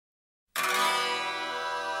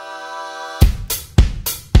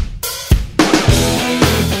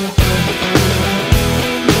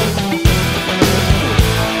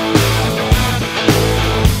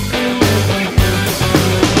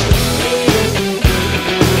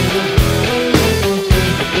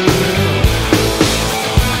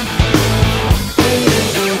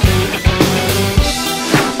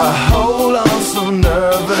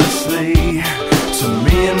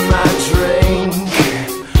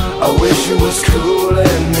wish it was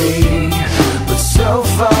cooling me, but so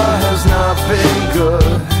far has not been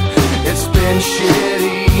good. It's been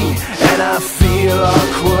shitty, and I feel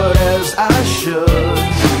awkward as I should.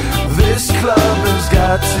 This club has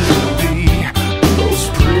got to be the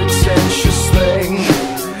most pretentious thing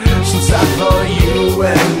since I thought you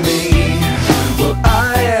and me. Well,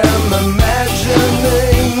 I am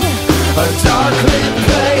imagining a dark lit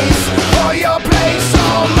place, or your place,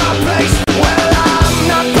 or my place. Well, I'm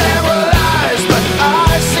not paralyzed, but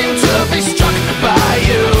I seem to be struck by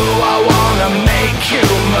you. I wanna make you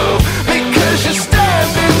move, because you're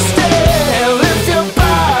standing still. If your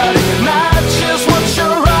body matches what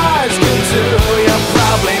your eyes can do, you'll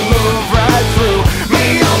probably move right through me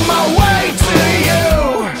on my way to you.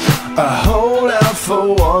 I hold out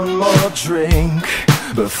for one more drink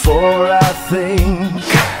before I think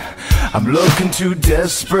I'm looking too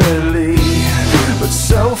desperately, but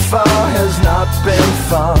so far has not been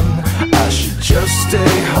fun. I should just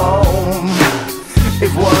stay home.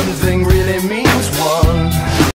 If one thing really